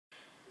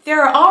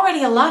There are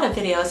already a lot of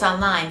videos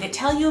online that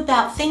tell you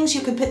about things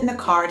you can put in the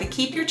car to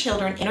keep your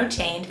children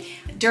entertained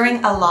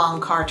during a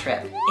long car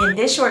trip. In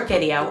this short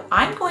video,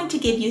 I'm going to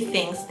give you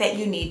things that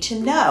you need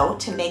to know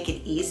to make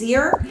it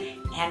easier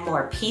and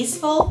more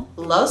peaceful,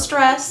 low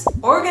stress,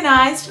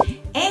 organized,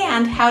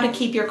 and how to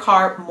keep your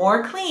car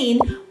more clean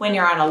when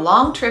you're on a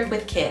long trip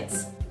with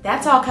kids.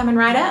 That's all coming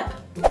right up.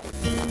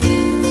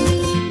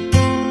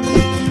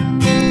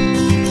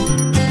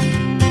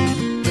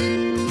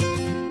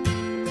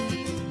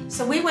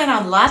 So we went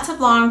on lots of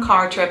long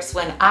car trips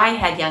when I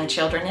had young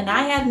children, and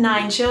I had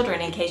 9 children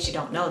in case you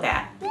don't know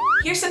that.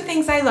 Here's some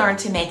things I learned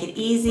to make it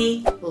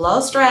easy, low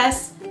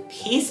stress,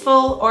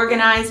 peaceful,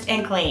 organized,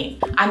 and clean.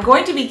 I'm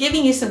going to be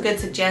giving you some good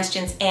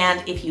suggestions,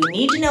 and if you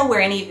need to know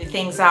where any of the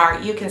things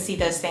are, you can see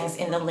those things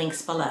in the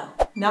links below.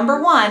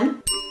 Number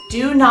 1,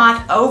 do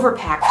not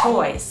overpack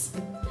toys.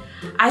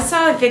 I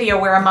saw a video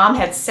where a mom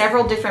had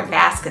several different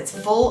baskets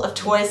full of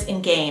toys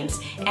and games,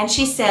 and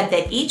she said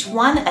that each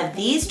one of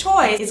these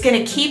toys is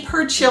going to keep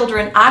her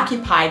children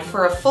occupied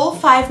for a full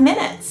 5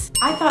 minutes.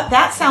 I thought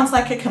that sounds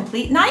like a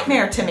complete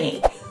nightmare to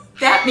me.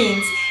 That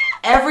means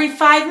every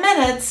 5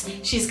 minutes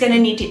she's going to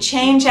need to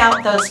change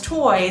out those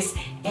toys,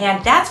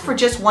 and that's for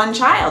just one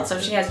child. So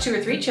if she has 2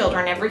 or 3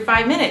 children, every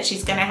 5 minutes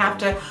she's going to have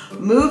to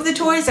move the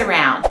toys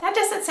around. That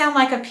doesn't sound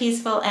like a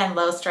peaceful and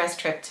low stress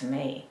trip to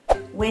me.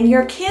 When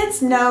your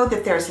kids know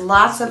that there's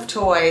lots of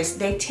toys,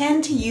 they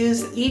tend to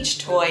use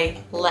each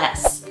toy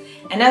less.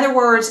 In other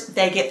words,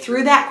 they get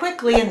through that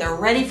quickly and they're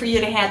ready for you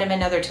to hand them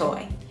another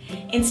toy.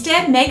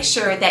 Instead, make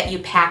sure that you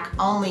pack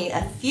only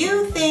a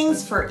few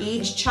things for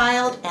each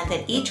child and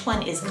that each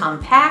one is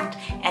compact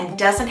and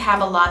doesn't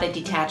have a lot of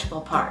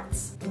detachable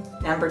parts.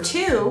 Number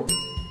 2,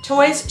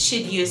 toys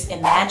should use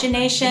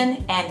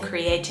imagination and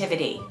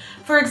creativity.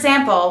 For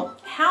example,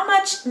 how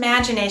much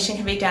imagination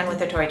can be done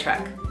with a toy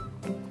truck?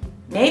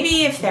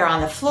 Maybe if they're on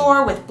the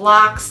floor with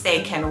blocks,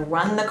 they can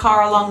run the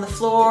car along the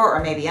floor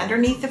or maybe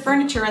underneath the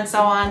furniture and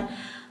so on.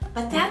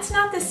 But that's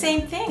not the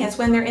same thing as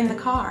when they're in the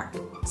car.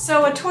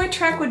 So a toy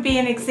truck would be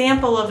an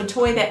example of a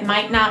toy that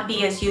might not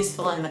be as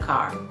useful in the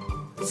car.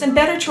 Some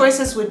better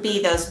choices would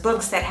be those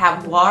books that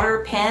have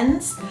water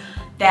pens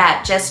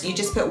that you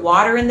just put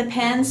water in the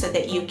pen so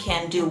that you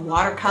can do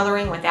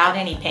watercoloring without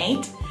any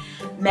paint.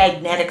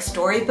 Magnetic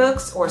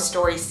storybooks or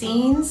story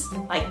scenes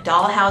like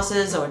doll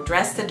houses or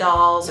dress the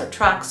dolls or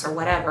trucks or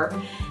whatever.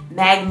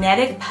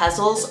 Magnetic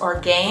puzzles or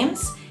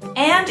games.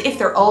 And if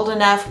they're old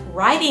enough,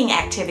 writing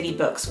activity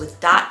books with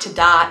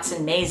dot-to-dots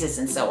and mazes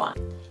and so on.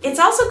 It's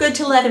also good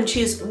to let them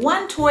choose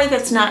one toy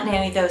that's not in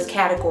any of those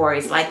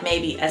categories, like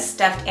maybe a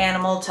stuffed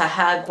animal to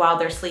hug while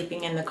they're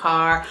sleeping in the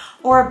car,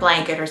 or a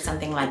blanket or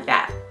something like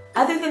that.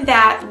 Other than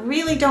that,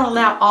 really don't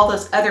allow all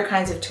those other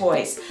kinds of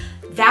toys.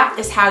 That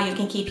is how you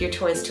can keep your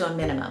toys to a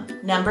minimum.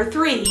 Number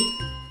 3,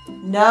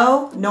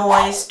 no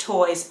noise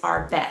toys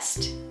are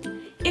best.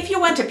 If you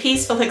want a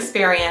peaceful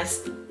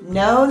experience,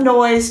 no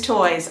noise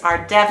toys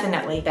are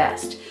definitely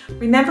best.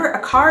 Remember, a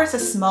car is a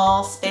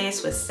small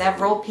space with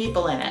several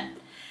people in it.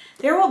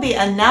 There will be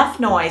enough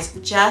noise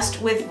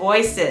just with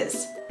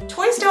voices.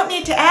 Toys don't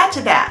need to add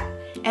to that.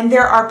 And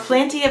there are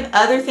plenty of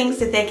other things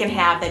that they can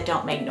have that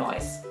don't make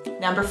noise.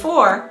 Number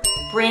 4,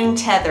 bring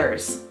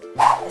tethers.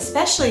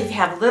 Especially if you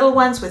have little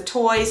ones with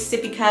toys,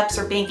 sippy cups,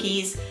 or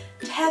binkies,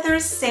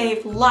 tethers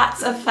save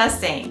lots of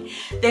fussing.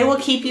 They will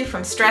keep you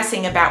from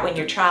stressing about when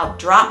your child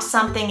drops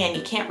something and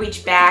you can't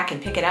reach back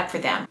and pick it up for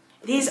them.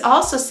 These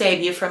also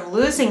save you from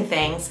losing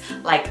things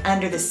like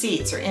under the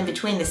seats or in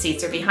between the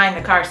seats or behind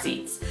the car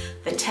seats.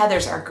 The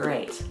tethers are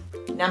great.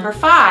 Number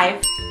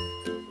 5,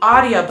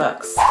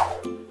 audiobooks.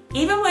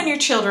 Even when your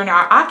children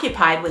are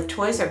occupied with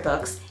toys or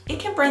books, it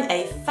can bring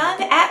a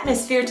fun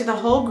atmosphere to the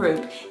whole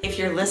group if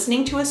you're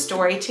listening to a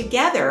story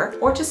together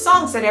or to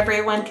songs that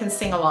everyone can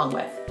sing along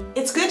with.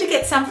 It's good to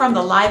get some from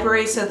the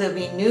library so they'll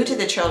be new to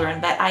the children,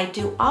 but I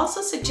do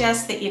also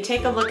suggest that you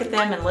take a look at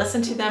them and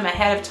listen to them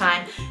ahead of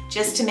time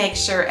just to make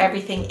sure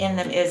everything in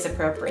them is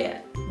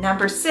appropriate.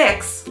 Number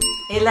 6,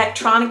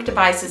 electronic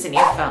devices and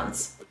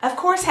earphones. Of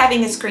course,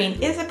 having a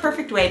screen is a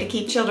perfect way to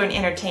keep children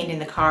entertained in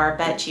the car,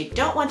 but you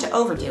don't want to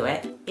overdo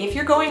it. If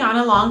you're going on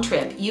a long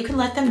trip, you can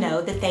let them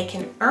know that they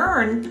can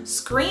earn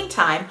screen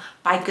time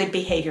by good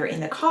behavior in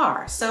the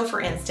car. So for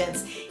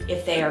instance,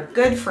 if they are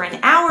good for an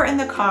hour in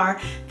the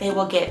car, they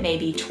will get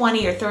maybe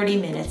 20 or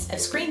 30 minutes of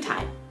screen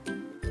time.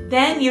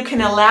 Then you can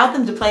allow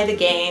them to play the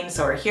games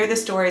or hear the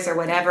stories or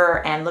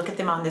whatever and look at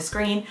them on the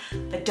screen,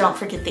 but don't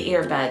forget the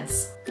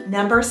earbuds.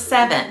 Number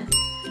 7.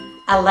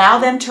 Allow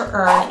them to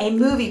earn a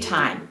movie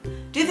time.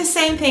 Do the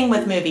same thing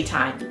with movie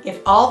time.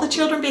 If all the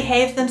children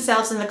behave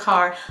themselves in the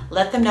car,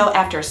 let them know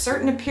after a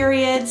certain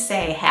period,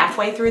 say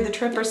halfway through the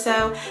trip or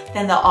so,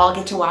 then they'll all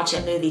get to watch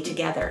a movie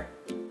together.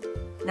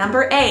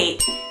 Number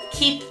 8,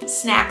 keep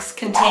snacks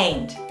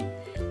contained.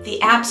 The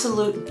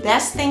absolute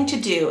best thing to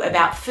do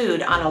about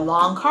food on a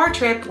long car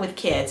trip with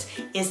kids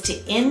is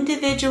to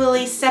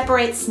individually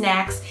separate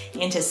snacks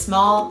into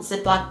small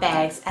Ziploc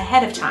bags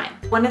ahead of time.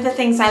 One of the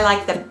things I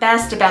like the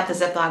best about the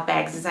Ziploc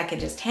bags is I can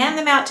just hand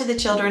them out to the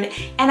children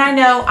and I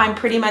know I'm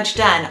pretty much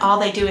done. All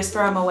they do is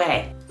throw them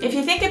away. If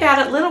you think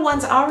about it, little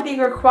ones already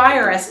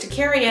require us to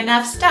carry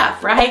enough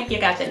stuff, right? You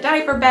got the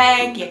diaper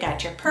bag, you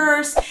got your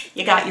purse,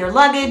 you got your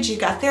luggage, you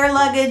got their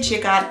luggage,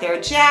 you got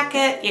their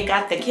jacket, you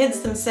got the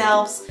kids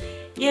themselves.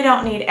 You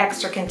don't need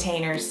extra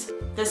containers.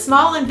 The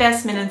small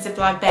investment in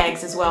Ziploc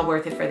bags is well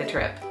worth it for the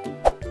trip.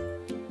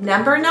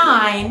 Number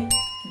 9,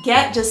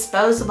 get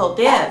disposable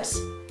bibs.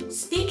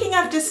 Speaking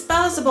of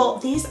disposable,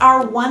 these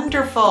are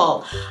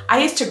wonderful.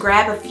 I used to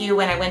grab a few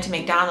when I went to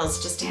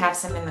McDonald's just to have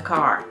some in the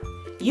car.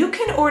 You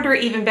can order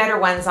even better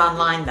ones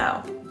online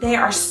though. They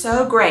are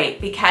so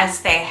great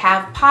because they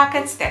have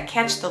pockets that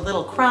catch the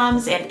little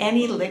crumbs and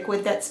any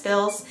liquid that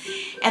spills.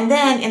 And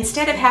then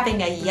instead of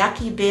having a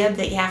yucky bib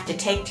that you have to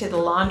take to the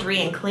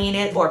laundry and clean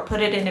it or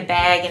put it in a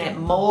bag and it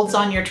molds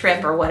on your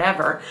trip or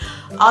whatever,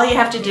 all you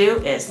have to do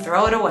is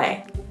throw it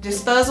away.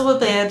 Disposable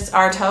bibs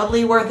are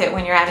totally worth it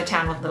when you're out of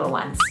town with little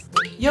ones.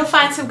 You'll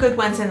find some good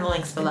ones in the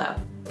links below.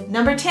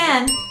 Number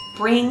 10,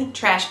 bring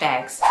trash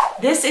bags.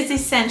 This is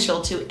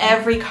essential to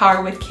every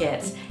car with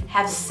kids.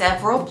 Have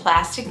several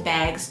plastic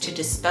bags to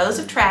dispose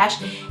of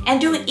trash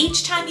and do it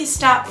each time you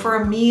stop for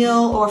a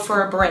meal or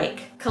for a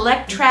break.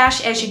 Collect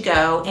trash as you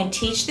go and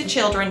teach the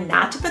children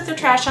not to put their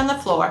trash on the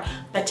floor,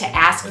 but to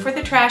ask for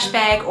the trash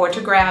bag or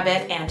to grab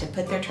it and to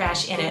put their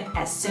trash in it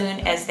as soon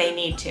as they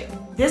need to.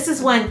 This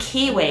is one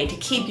key way to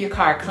keep your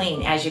car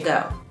clean as you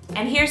go.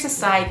 And here's a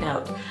side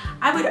note.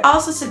 I would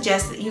also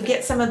suggest that you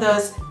get some of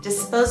those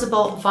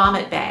disposable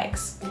vomit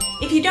bags.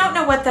 If you don't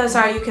know what those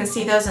are, you can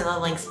see those in the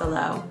links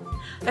below.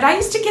 But I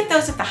used to get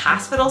those at the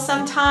hospital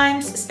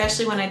sometimes,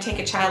 especially when I take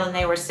a child and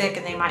they were sick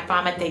and they might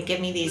vomit. They'd give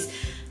me these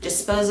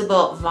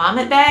disposable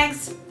vomit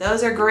bags.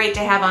 Those are great to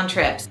have on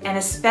trips, and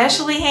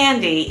especially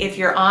handy if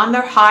you're on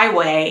the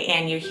highway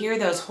and you hear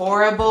those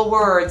horrible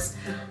words,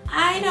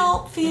 "I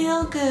don't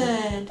feel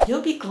good."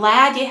 You'll be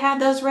glad you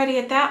had those ready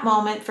at that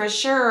moment for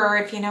sure,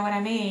 if you know what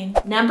I mean.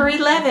 Number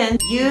 11,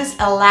 use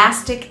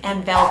elastic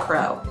and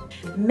Velcro.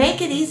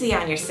 Make it easy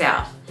on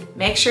yourself.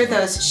 Make sure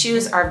those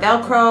shoes are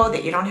Velcro,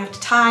 that you don't have to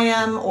tie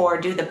them or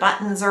do the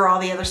buttons or all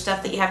the other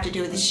stuff that you have to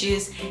do with the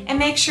shoes. And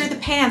make sure the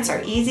pants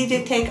are easy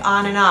to take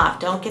on and off.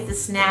 Don't get the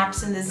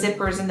snaps and the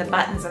zippers and the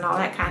buttons and all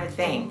that kind of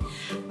thing.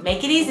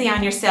 Make it easy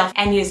on yourself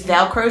and use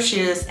Velcro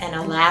shoes and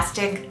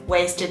elastic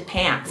waisted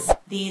pants.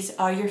 These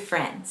are your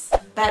friends.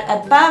 But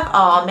above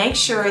all, make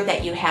sure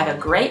that you have a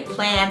great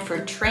plan for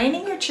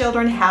training your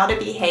children how to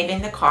behave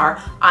in the car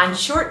on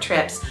short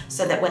trips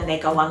so that when they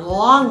go on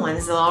long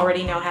ones, they'll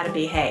already know how to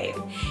behave.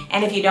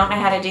 And if you don't know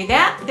how to do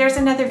that, there's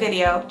another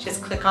video.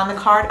 Just click on the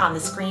card on the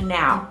screen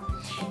now.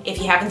 If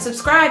you haven't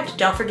subscribed,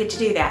 don't forget to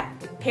do that.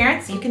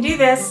 Parents, you can do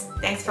this.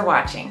 Thanks for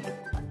watching.